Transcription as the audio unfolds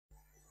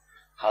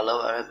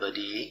Hello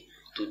everybody,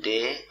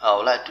 today I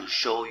would like to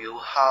show you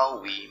how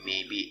we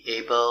may be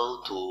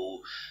able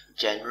to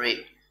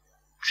generate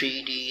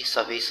 3D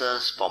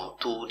surfaces from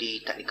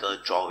 2D technical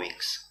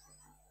drawings.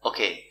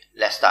 Okay,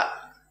 let's start.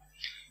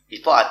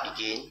 Before I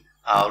begin,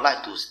 I would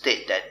like to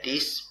state that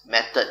this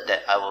method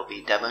that I will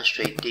be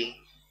demonstrating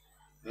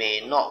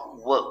may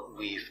not work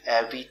with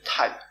every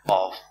type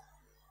of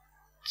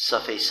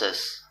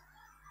surfaces.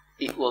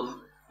 It will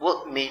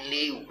work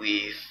mainly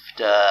with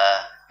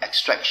the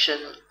extraction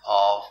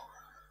of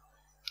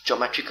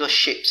geometrical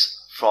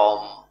shapes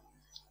from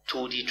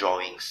 2D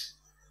drawings.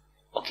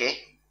 Okay,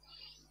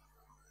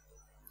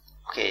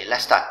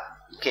 let's start.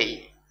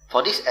 Okay,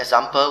 for this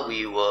example,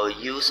 we will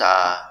use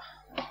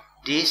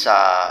this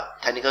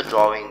technical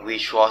drawing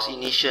which was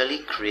initially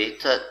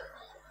created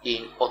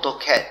in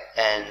AutoCAD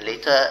and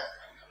later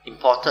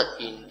imported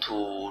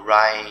into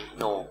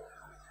Rhino.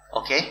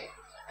 Okay,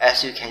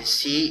 as you can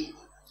see,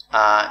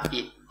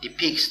 it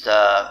depicts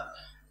the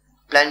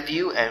plan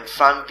view and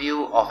front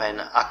view of an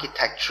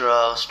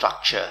architectural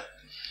structure.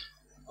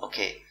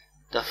 Okay,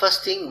 the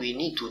first thing we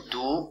need to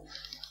do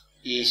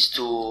is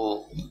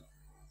to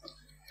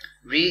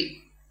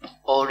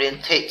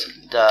reorientate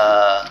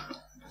the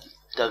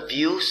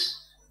views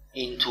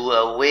into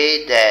a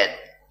way that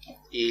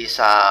is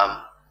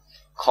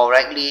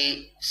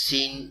correctly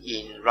seen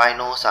in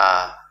Rhino's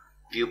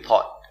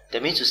viewport.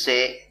 That means to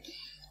say,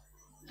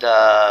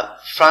 the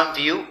front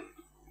view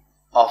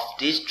of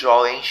this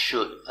drawing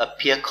should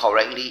appear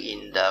correctly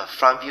in the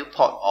front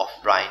viewport of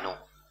Rhino.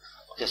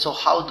 Okay, so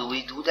how do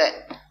we do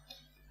that?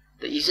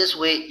 The easiest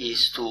way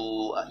is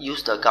to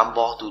use the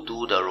gumball to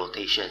do the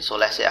rotation. So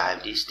let's say I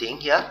have this thing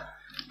here.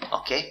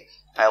 Okay,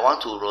 I want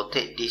to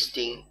rotate this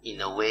thing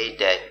in a way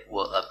that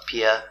will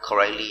appear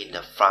correctly in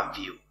the front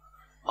view.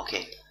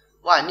 Okay,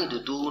 what I need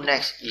to do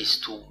next is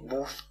to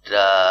move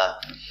the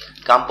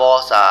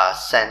gumball's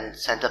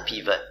center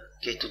pivot.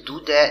 Okay, to do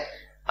that,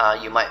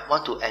 you might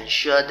want to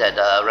ensure that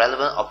the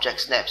relevant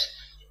object snaps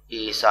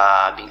is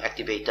being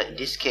activated. In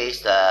this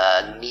case,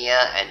 the near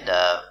and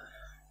the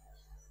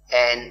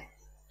end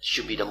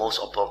should be the most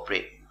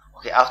appropriate.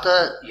 Okay,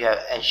 after you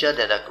have ensured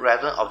that the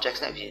relevant object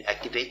snap is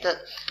activated,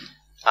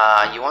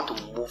 you want to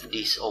move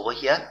this over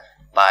here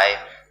by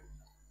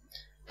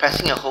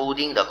pressing and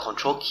holding the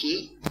control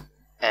key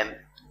and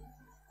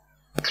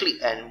click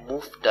and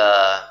move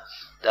the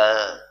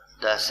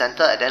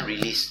center and then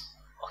release.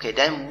 Okay,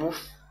 then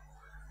move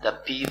the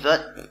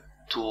pivot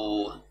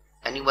to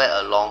anywhere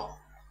along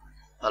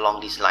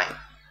this line.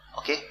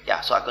 Okay, yeah,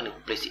 so I'm going to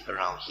place it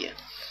around here.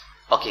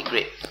 Okay,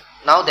 great.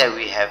 Now that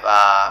we have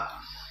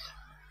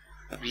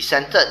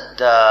recentered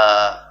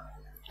the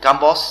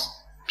gumball's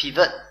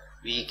pivot,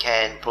 we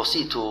can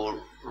proceed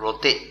to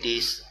rotate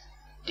this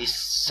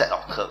set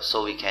of curves.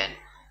 So we can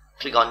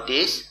click on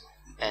this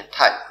and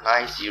type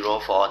 90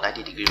 for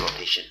 90-degree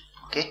rotation.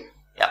 Okay,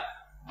 yeah.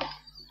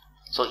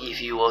 So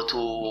if you were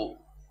to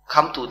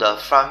come to the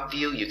front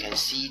view, you can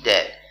see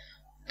that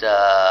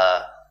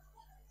the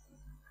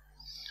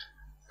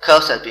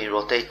curves have been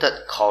rotated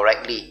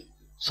correctly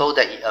so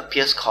that it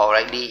appears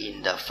correctly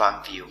in the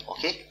front view.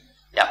 Okay,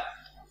 yeah.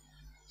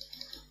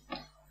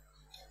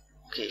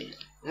 Okay,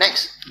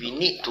 next we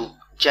need to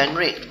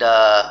generate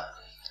the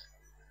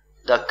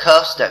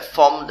curves that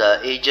form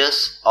the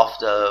edges of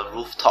the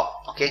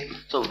rooftop. Okay,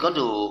 so we're going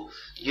to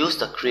use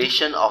the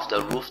creation of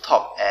the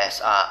rooftop as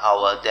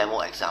our demo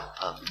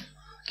example.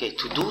 Okay,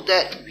 to do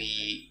that,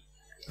 we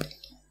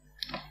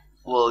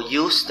will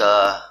use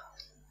the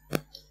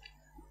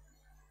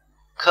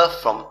curve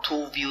from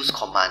two views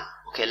command.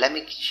 Okay, let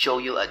me show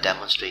you a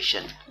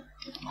demonstration.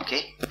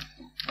 Okay,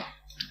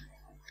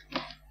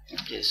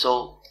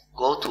 so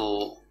go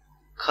to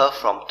curve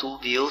from two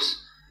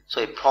views.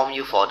 So it prompts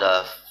you for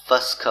the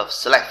first curve.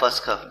 Select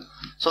first curve.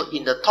 So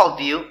in the top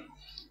view,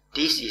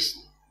 this is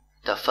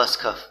the first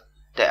curve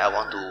that I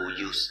want to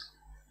use.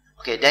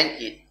 Okay, then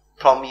it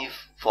prompts you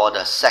for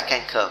the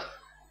second curve.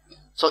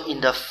 So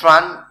in the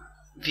front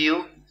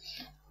view,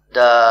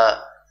 the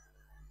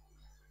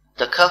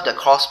curve that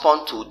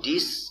corresponds to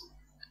this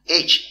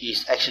edge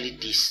is actually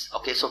this.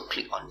 Okay, so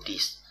click on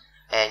this,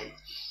 and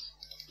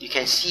you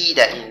can see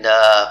that in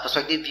the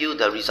perspective view,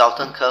 the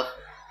resultant curve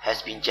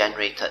has been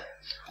generated.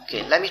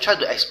 Okay, let me try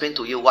to explain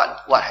to you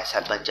what has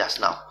happened just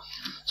now.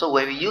 So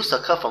when we use the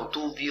curve from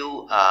two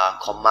view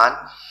command,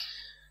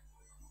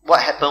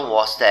 what happened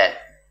was that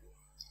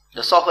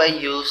the software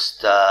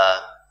used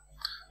the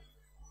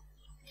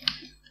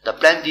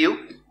plan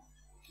view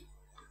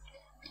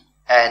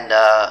and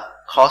the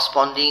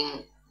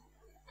corresponding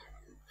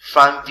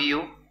front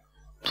view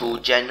to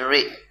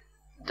generate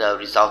the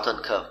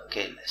resultant curve.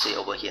 Okay, let's say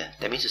over here.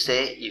 That means to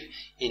say, if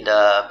in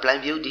the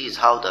plan view, this is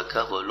how the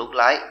curve will look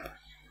like,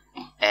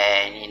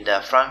 and in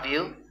the front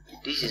view,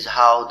 this is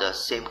how the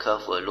same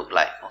curve will look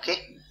like.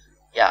 Okay,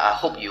 yeah, I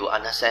hope you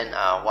understand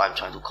what I'm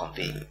trying to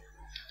convey.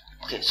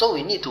 Okay, so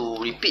we need to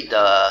repeat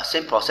the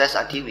same process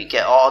until we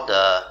get all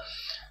the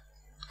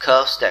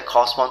curves that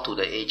correspond to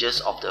the edges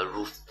of the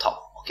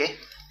rooftop. Okay,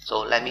 so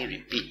let me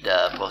repeat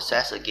the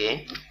process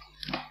again.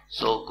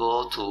 So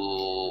go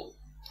to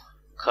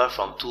curve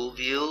from two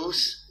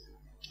views.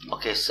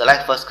 Okay,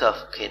 select first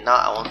curve. Okay, now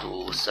I want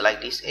to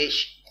select this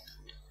edge,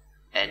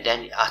 and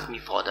then it asks me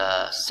for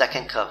the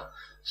second curve.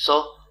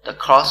 So the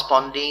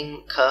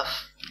corresponding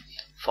curve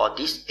for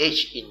this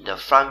edge in the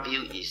front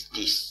view is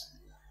this.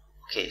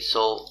 Okay,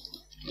 so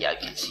yeah, you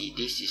can see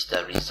this is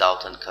the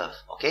resultant curve.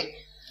 Okay,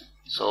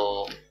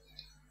 so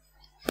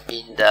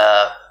in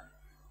the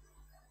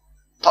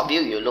top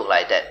view you look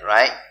like that,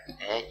 right?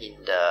 And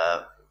in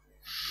the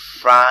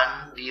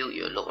front view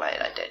you look like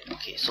that.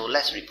 Okay, so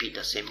let's repeat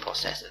the same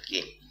process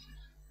again.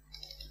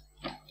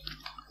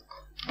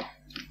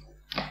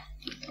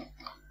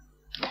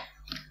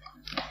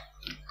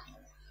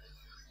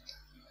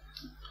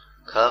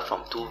 Curve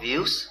from two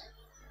views.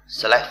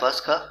 Select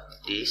first curve.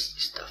 This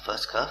is the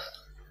first curve.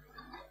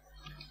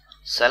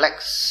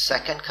 Select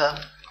second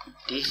curve.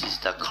 This is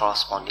the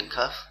corresponding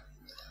curve.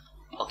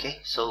 Okay,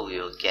 so we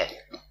will get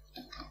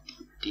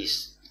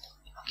this.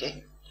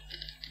 Okay,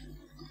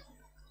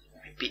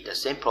 repeat the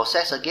same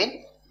process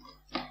again.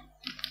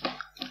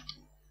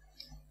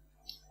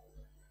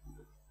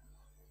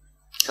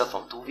 Curve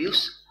from two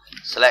views.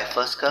 Select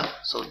first curve.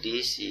 So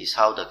this is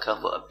how the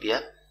curve will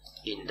appear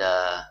in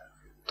the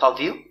top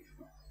view.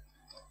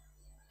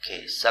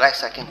 Okay, select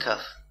second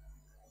curve.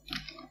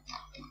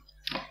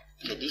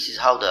 Okay, this is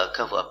how the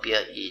curve will appear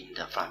in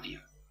the front view.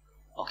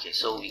 Okay,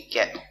 so we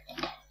get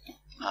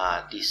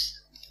this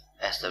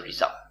as the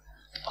result.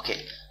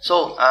 Okay,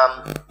 so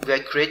we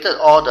have created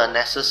all the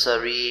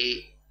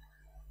necessary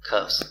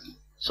curves.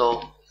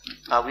 So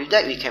with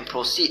that we can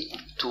proceed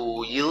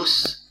to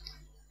use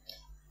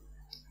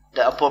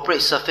the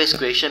appropriate surface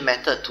creation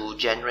method to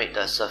generate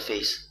the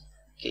surface.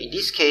 Okay, in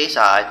this case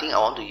I think I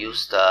want to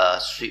use the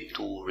sweep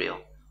tool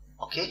rail.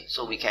 Okay,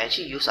 so we can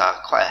actually use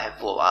quite a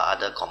handful of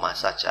other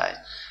commands such as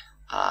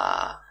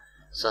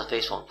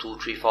surface from 2,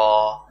 3,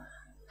 4,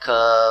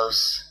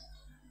 curves.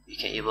 We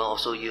can even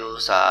also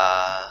use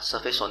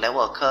surface from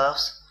network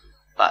curves.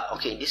 But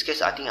okay, in this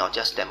case I think I'll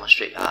just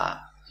demonstrate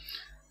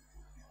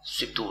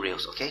sweep two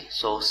rails. Okay,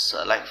 so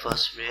select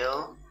first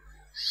rail,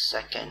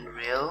 second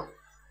rail,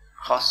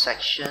 cross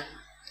section,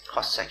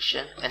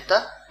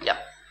 enter. Yeah,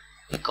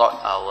 we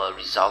got our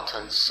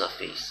resultant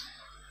surface.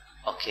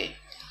 Okay,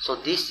 so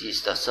this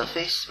is the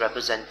surface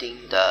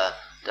representing the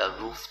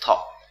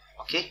rooftop.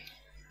 Okay.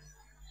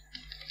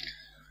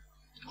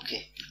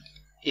 Okay.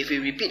 If we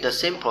repeat the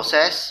same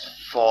process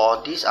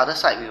for this other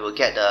side, we will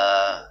get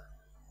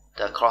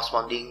the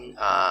corresponding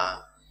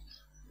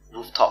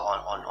rooftop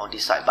on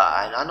this side. But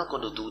I'm not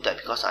going to do that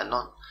because I'm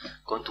not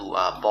going to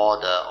bore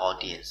the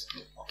audience.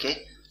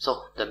 Okay.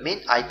 So the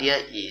main idea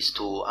is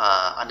to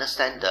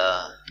understand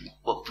the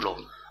workflow.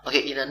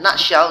 Okay. In a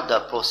nutshell, the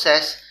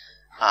process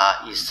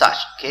is such.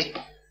 Okay.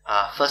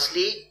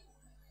 Firstly,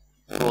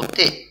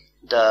 rotate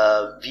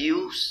the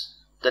views,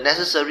 the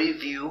necessary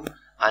view,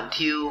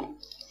 until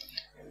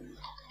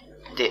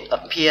they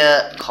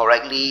appear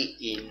correctly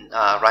in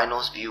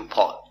Rhino's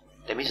viewport.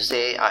 That means to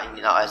say,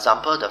 in our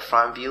example, the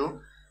front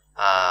view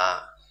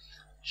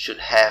should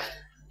have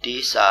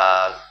these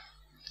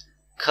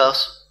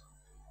curves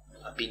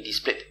being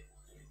displayed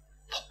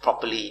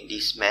properly in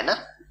this manner,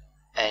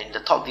 and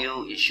the top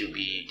view it should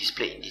be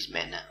displayed in this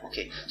manner.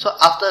 Okay, so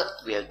after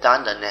we have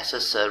done the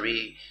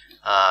necessary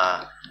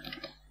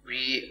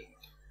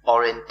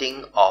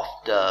reorienting of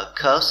the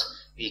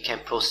curves, we can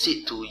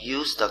proceed to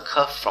use the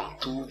curve from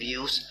two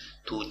views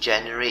to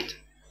generate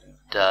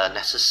the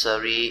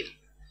necessary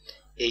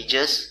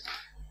edges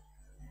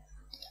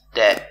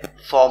that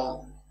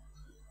form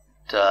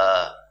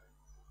the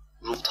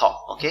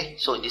rooftop. Okay,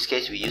 so in this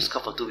case we use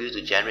curve from two views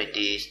to generate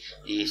this,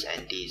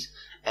 and this.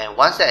 And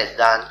once that is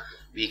done,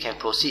 we can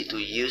proceed to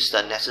use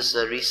the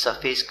necessary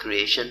surface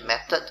creation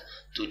method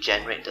to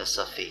generate the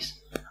surface.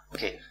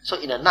 Okay, so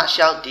in a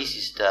nutshell, this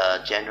is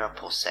the general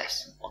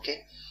process.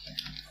 Okay.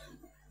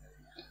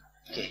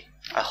 Okay,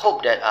 I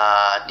hope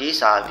that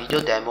this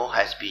video demo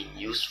has been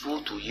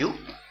useful to you.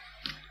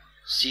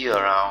 See you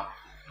around.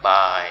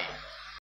 Bye.